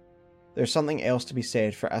Astel. There's something else to be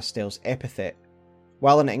said for Astel's epithet.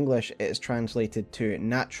 While in English it is translated to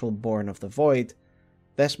Naturalborn of the Void,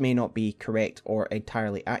 this may not be correct or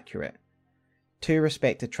entirely accurate. Two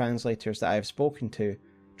respected translators that I have spoken to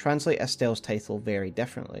translate Astel's title very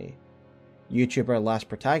differently. YouTuber Last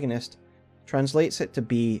Protagonist translates it to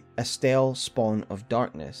be Astel Spawn of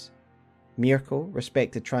Darkness. Mirko,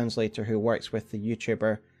 respected translator who works with the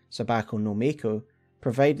YouTuber Sabako no Meiko,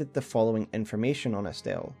 provided the following information on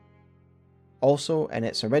Astel. Also, in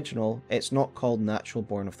its original, it's not called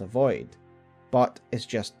Naturalborn of the Void, but is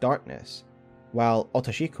just darkness, while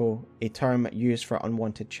Otoshiko, a term used for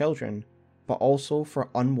unwanted children, but also for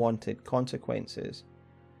unwanted consequences.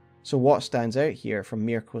 So what stands out here from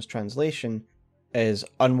Mirko's translation is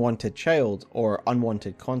unwanted child or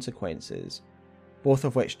unwanted consequences, both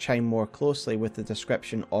of which chime more closely with the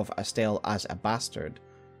description of Astel as a bastard,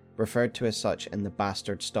 referred to as such in the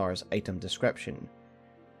Bastard Stars item description.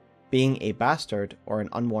 Being a bastard or an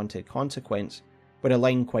unwanted consequence would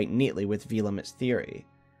align quite neatly with vLimit's theory.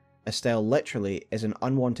 Astel literally is an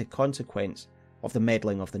unwanted consequence of the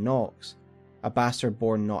meddling of the Nox, a bastard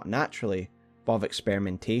born not naturally, but of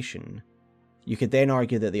experimentation. You could then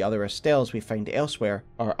argue that the other Astels we find elsewhere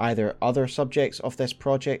are either other subjects of this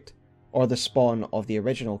project, or the spawn of the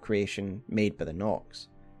original creation made by the Nox.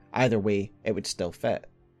 Either way, it would still fit.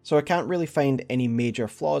 So I can't really find any major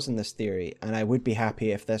flaws in this theory, and I would be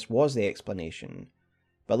happy if this was the explanation.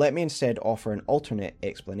 But let me instead offer an alternate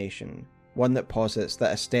explanation, one that posits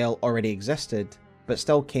that Astel already existed but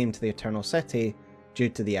still came to the Eternal City due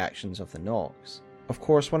to the actions of the Nox. Of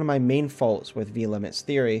course, one of my main faults with V-Limit's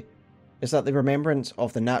theory is that the remembrance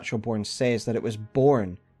of the Naturalborn says that it was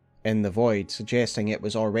born in the Void, suggesting it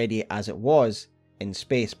was already as it was in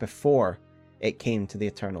space before it came to the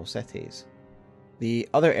Eternal Cities. The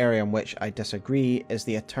other area in which I disagree is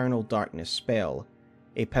the Eternal Darkness spell,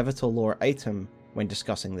 a pivotal lore item when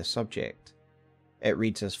discussing this subject. It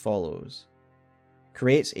reads as follows: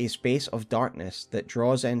 creates a space of darkness that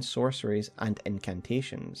draws in sorceries and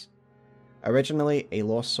incantations. Originally a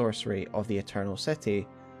lost sorcery of the Eternal City,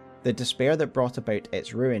 the despair that brought about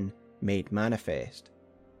its ruin made manifest.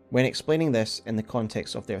 When explaining this in the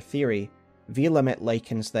context of their theory, V-Limit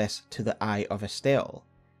likens this to the Eye of Astel,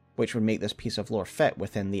 which would make this piece of lore fit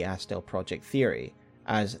within the Astel project theory,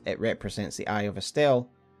 as it represents the Eye of Astel,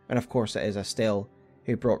 and of course it is Astel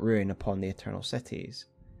who brought ruin upon the Eternal Cities.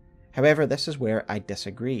 However, this is where I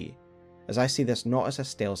disagree, as I see this not as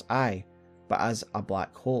Astel's eye, but as a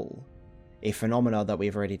black hole, a phenomena that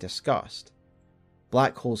we've already discussed.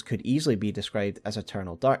 Black holes could easily be described as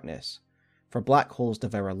eternal darkness, for black holes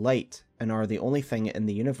devour light and are the only thing in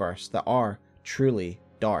the universe that are truly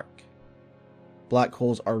dark. Black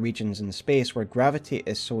holes are regions in space where gravity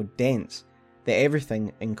is so dense that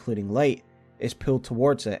everything, including light, is pulled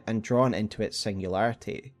towards it and drawn into its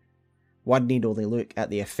singularity. One need only look at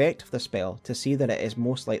the effect of the spell to see that it is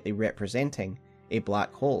most likely representing a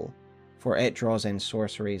black hole, for it draws in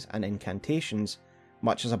sorceries and incantations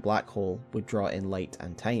much as a black hole would draw in light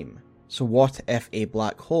and time. So what if a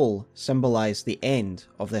black hole symbolised the end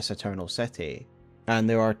of this Eternal City? And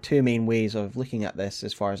there are two main ways of looking at this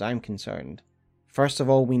as far as I'm concerned. First of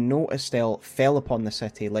all, we know Astel fell upon the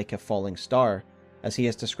city like a falling star, as he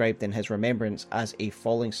is described in his remembrance as a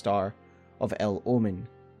falling star of ill omen.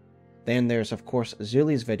 Then there's of course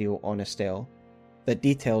Zuli's video on Astel that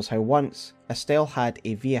details how once Astel had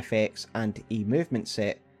a VFX and E movement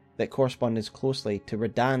set that corresponded closely to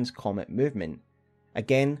Radahn's comet movement,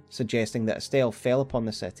 again suggesting that Astel fell upon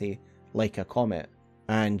the city like a comet.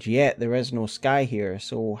 And yet there is no sky here,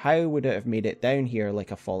 so how would it have made it down here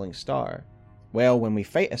like a falling star? Well, when we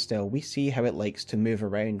fight Astel, we see how it likes to move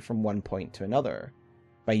around from one point to another,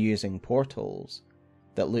 by using portals,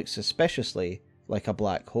 that look suspiciously like a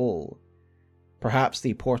black hole. Perhaps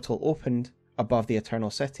the portal opened above the Eternal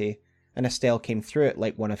City, and Astel came through it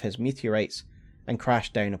like one of his meteorites and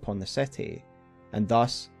crashed down upon the city, and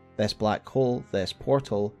thus this black hole, this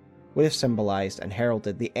portal, would have symbolised and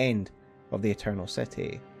heralded the end of the Eternal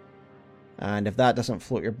City. And if that doesn't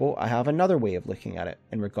float your boat, I have another way of looking at it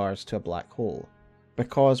in regards to a black hole.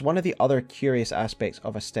 Because one of the other curious aspects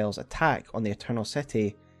of Astel's attack on the Eternal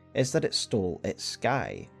City is that it stole its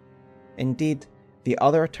sky. Indeed, the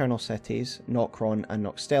other Eternal Cities, Nokron and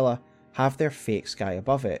Nokstella, have their fake sky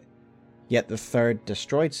above it, yet the third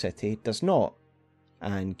destroyed city does not.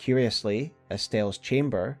 And curiously, Astel's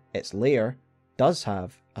chamber, its lair, does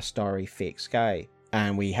have a starry fake sky.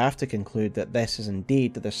 And we have to conclude that this is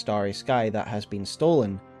indeed the starry sky that has been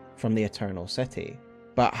stolen from the Eternal City.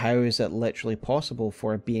 But how is it literally possible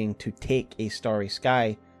for a being to take a starry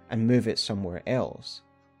sky and move it somewhere else?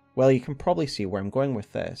 Well, you can probably see where I'm going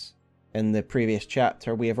with this. In the previous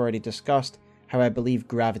chapter, we have already discussed how I believe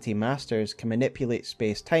gravity masters can manipulate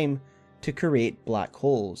space-time to create black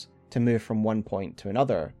holes to move from one point to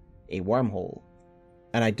another, a wormhole.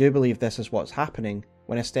 And I do believe this is what's happening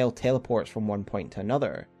when Astel teleports from one point to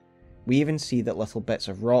another. We even see that little bits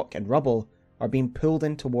of rock and rubble are being pulled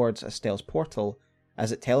in towards Astel's portal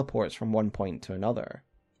as it teleports from one point to another.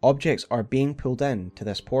 Objects are being pulled in to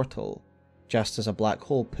this portal, just as a black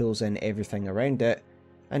hole pulls in everything around it,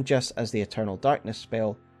 and just as the Eternal Darkness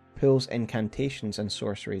spell pulls incantations and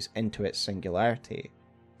sorceries into its singularity.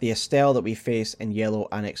 The Astel that we face in Yellow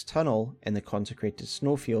Onyx Tunnel in the Consecrated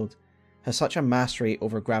Snowfield has such a mastery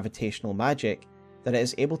over gravitational magic that it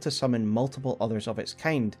is able to summon multiple others of its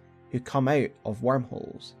kind who come out of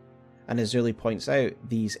wormholes. And as Zuli points out,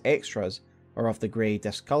 these extras are of the grey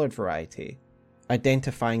discoloured variety,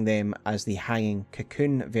 identifying them as the hanging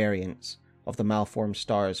cocoon variants of the malformed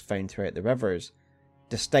stars found throughout the rivers,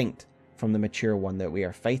 distinct from the mature one that we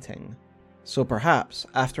are fighting. So perhaps,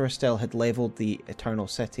 after Astel had levelled the Eternal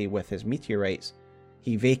City with his meteorites,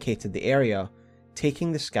 he vacated the area,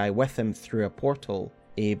 taking the sky with him through a portal,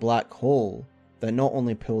 a black hole that not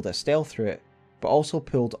only pulled Astel through it, but also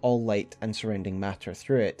pulled all light and surrounding matter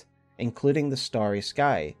through it, including the starry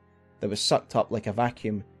sky, that was sucked up like a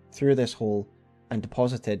vacuum through this hole and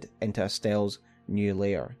deposited into Astel's new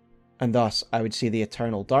lair. And thus, I would see the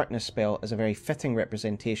Eternal Darkness spell as a very fitting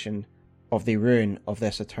representation of the ruin of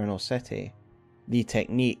this Eternal City, the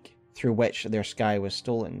technique through which their sky was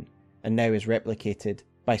stolen, and now is replicated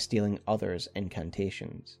by stealing others'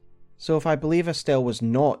 incantations. So if I believe Astel was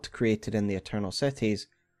not created in the Eternal Cities,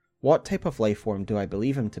 what type of lifeform do I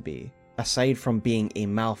believe him to be, aside from being a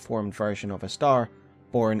malformed version of a star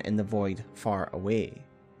born in the void far away?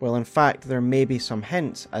 Well, in fact, there may be some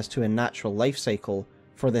hints as to a natural life cycle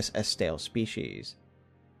for this Astel species.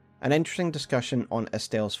 An interesting discussion on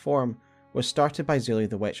Astel's form was started by Zulu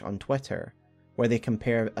the Witch on Twitter, where they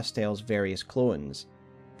compare Astel's various clones,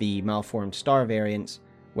 the malformed star variants,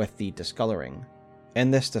 with the discoloring. In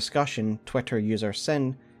this discussion, Twitter user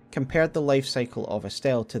Sin compared the life cycle of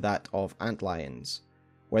Astel to that of antlions,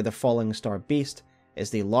 where the falling star beast is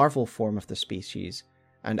the larval form of the species,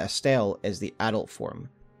 and Astel is the adult form,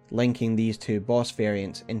 linking these two boss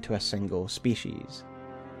variants into a single species.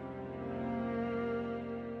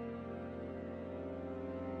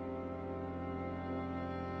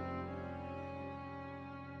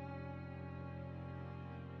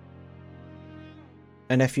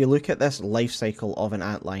 And if you look at this life cycle of an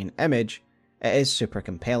antlion image, it is super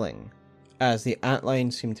compelling, as the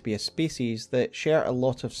antlions seem to be a species that share a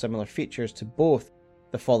lot of similar features to both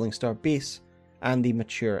the falling star beasts and the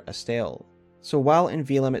mature Astel. So while in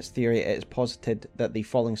V-Limit's theory it is posited that the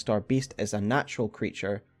falling star beast is a natural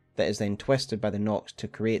creature that is then twisted by the Nox to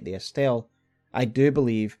create the Astel, I do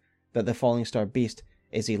believe that the falling star beast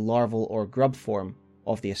is a larval or grub form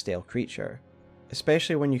of the Astel creature,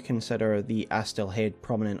 especially when you consider the Astel head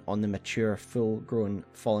prominent on the mature full-grown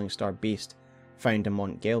falling star beast found in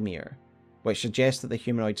Mont Gelmir, which suggests that the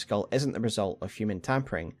humanoid skull isn't the result of human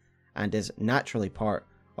tampering and is naturally part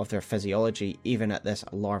of their physiology even at this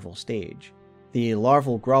larval stage. The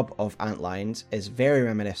larval grub of antlions is very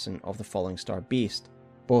reminiscent of the falling star beast,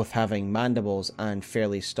 both having mandibles and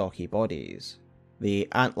fairly stocky bodies. The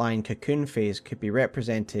antlion cocoon phase could be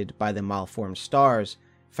represented by the malformed stars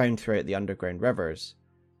found throughout the underground rivers.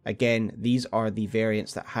 Again, these are the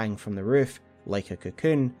variants that hang from the roof like a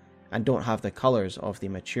cocoon and don't have the colours of the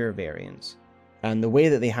mature variants. And the way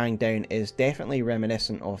that they hang down is definitely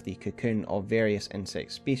reminiscent of the cocoon of various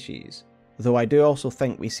insect species, though I do also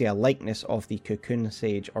think we see a likeness of the cocoon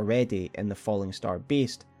sage already in the falling star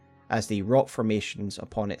beast, as the rock formations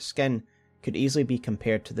upon its skin could easily be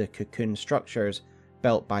compared to the cocoon structures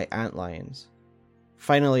built by antlions.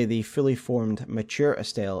 Finally, the fully formed mature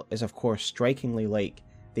Astel is of course strikingly like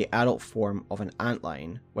the adult form of an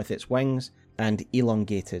antlion with its wings and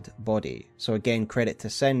elongated body, so again credit to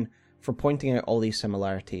Sin for pointing out all these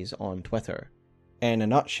similarities on Twitter. In a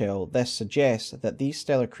nutshell, this suggests that these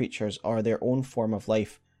stellar creatures are their own form of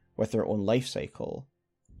life with their own life cycle,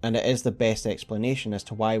 and it is the best explanation as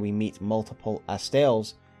to why we meet multiple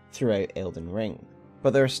Astels throughout Elden Ring.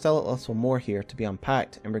 But there is still a little more here to be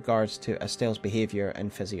unpacked in regards to Astel's behaviour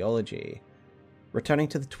and physiology. Returning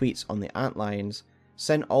to the tweets on the antlions,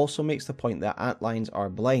 Sin also makes the point that antlions are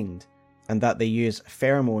blind, and that they use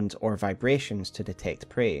pheromones or vibrations to detect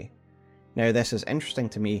prey. Now this is interesting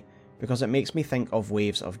to me because it makes me think of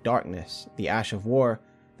Waves of Darkness, the Ash of War,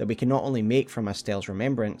 that we can not only make from Astel's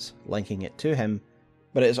remembrance, linking it to him,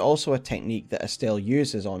 but it is also a technique that Astel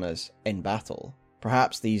uses on us in battle.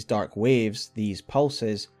 Perhaps these dark waves, these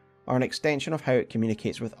pulses, are an extension of how it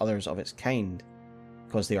communicates with others of its kind,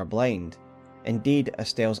 because they are blind. Indeed,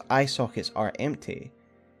 Astel's eye sockets are empty,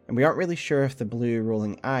 and we aren't really sure if the blue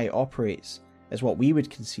rolling eye operates as what we would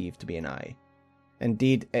conceive to be an eye.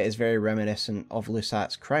 Indeed, it is very reminiscent of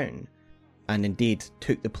Lusat's crown, and indeed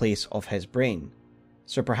took the place of his brain.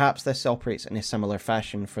 So perhaps this operates in a similar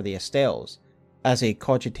fashion for the Astels, as a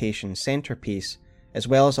cogitation centerpiece, as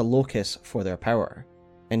well as a locus for their power.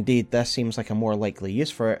 Indeed, this seems like a more likely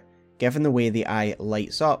use for it, given the way the eye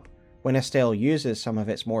lights up when Astel uses some of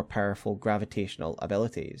its more powerful gravitational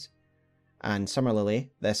abilities. And similarly,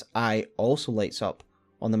 this eye also lights up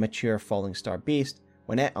on the mature falling star beast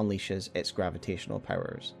when it unleashes its gravitational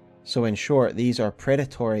powers. So in short, these are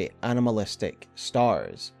predatory, animalistic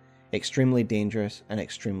stars, extremely dangerous and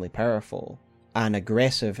extremely powerful. An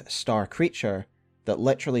aggressive star creature that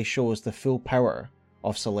literally shows the full power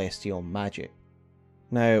of celestial magic.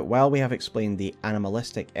 Now, while we have explained the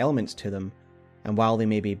animalistic elements to them, and while they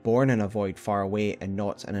may be born in a void far away and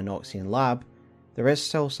not in a Noxian lab, there is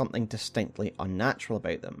still something distinctly unnatural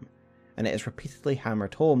about them, and it is repeatedly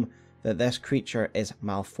hammered home that this creature is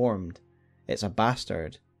malformed. It's a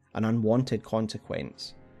bastard, an unwanted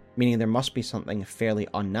consequence, meaning there must be something fairly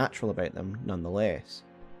unnatural about them nonetheless.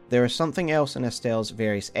 There is something else in Astel's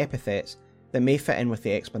various epithets that may fit in with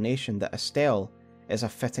the explanation that Astel is a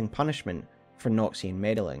fitting punishment for Noxian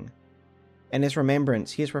meddling. In his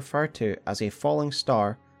remembrance, he is referred to as a falling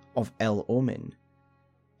star of ill omen.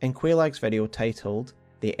 In Quaelag's video titled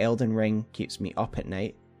 "The Elden Ring Keeps Me Up at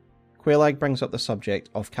Night," Quelaag brings up the subject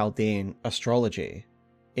of Chaldean astrology,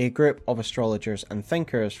 a group of astrologers and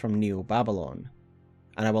thinkers from Neo-Babylon,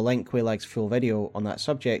 and I will link Quelaag's full video on that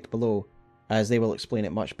subject below, as they will explain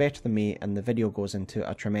it much better than me and the video goes into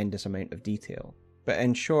a tremendous amount of detail. But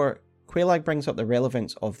in short, Quelaag brings up the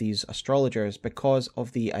relevance of these astrologers because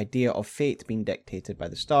of the idea of fate being dictated by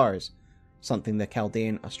the stars, something the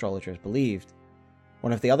Chaldean astrologers believed.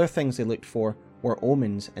 One of the other things they looked for were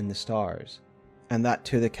omens in the stars, and that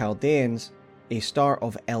to the Chaldeans, a star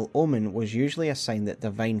of ill omen was usually a sign that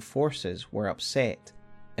divine forces were upset,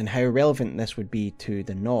 and how relevant this would be to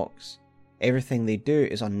the Nox. Everything they do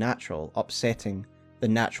is unnatural, upsetting the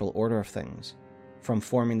natural order of things, from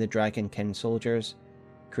forming the dragonkin soldiers,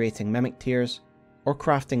 creating mimic tears, or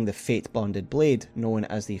crafting the fate-bonded blade known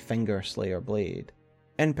as the Finger Slayer blade.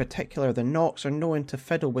 In particular, the Nox are known to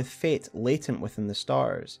fiddle with fate latent within the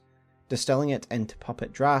stars, distilling it into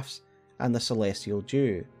puppet drafts and the celestial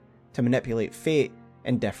dew, to manipulate fate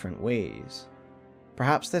in different ways.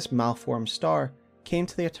 Perhaps this malformed star came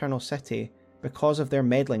to the Eternal City because of their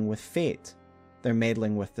meddling with fate, their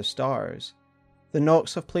meddling with the stars. The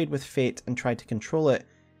Nox have played with fate and tried to control it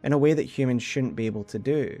in a way that humans shouldn't be able to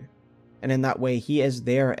do, and in that way he is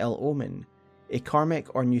their ill omen, a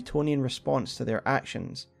karmic or Newtonian response to their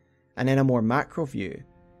actions, and in a more macro view,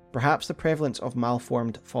 perhaps the prevalence of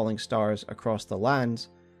malformed falling stars across the lands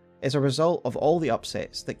is a result of all the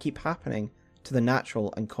upsets that keep happening to the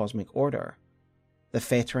natural and cosmic order. The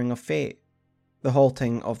fettering of fate, the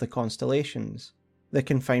halting of the constellations, the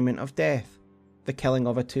confinement of death, the killing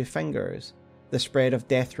of a two fingers, the spread of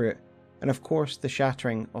Deathroot, and of course the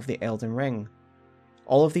shattering of the Elden Ring.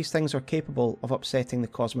 All of these things are capable of upsetting the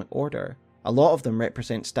cosmic order. A lot of them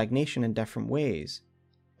represent stagnation in different ways,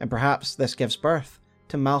 and perhaps this gives birth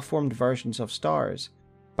to malformed versions of stars,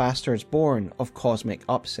 bastards born of cosmic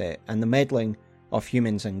upset and the meddling of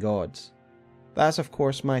humans and gods. That is of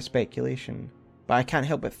course my speculation, but I can't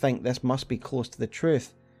help but think this must be close to the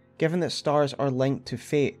truth, given that stars are linked to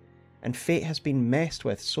fate, and fate has been messed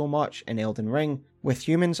with so much in Elden Ring, with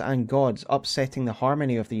humans and gods upsetting the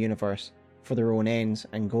harmony of the universe for their own ends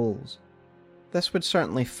and goals. This would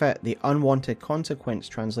certainly fit the unwanted consequence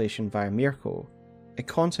translation via Mirko, a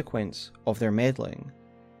consequence of their meddling,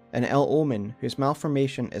 an ill omen whose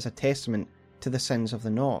malformation is a testament to the sins of the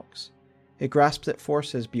Nox, who grasps at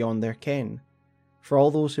forces beyond their ken. For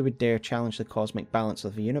all those who would dare challenge the cosmic balance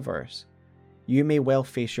of the universe, you may well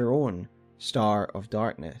face your own Star of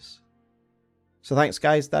Darkness. So thanks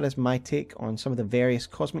guys, that is my take on some of the various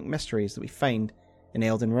cosmic mysteries that we find in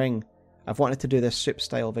Elden Ring. I've wanted to do this soup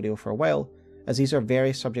style video for a while, as these are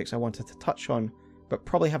various subjects I wanted to touch on, but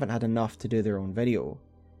probably haven't had enough to do their own video.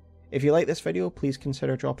 If you like this video, please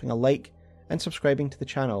consider dropping a like and subscribing to the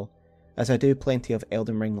channel, as I do plenty of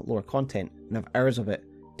Elden Ring lore content and have hours of it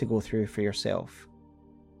to go through for yourself.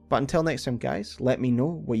 But until next time guys, let me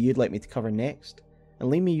know what you'd like me to cover next, and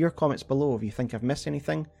leave me your comments below if you think I've missed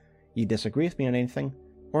anything, you disagree with me on anything,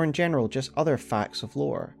 or in general just other facts of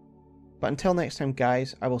lore. But until next time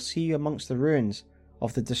guys, I will see you amongst the ruins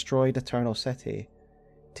of the destroyed Eternal City.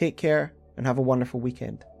 Take care and have a wonderful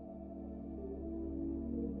weekend.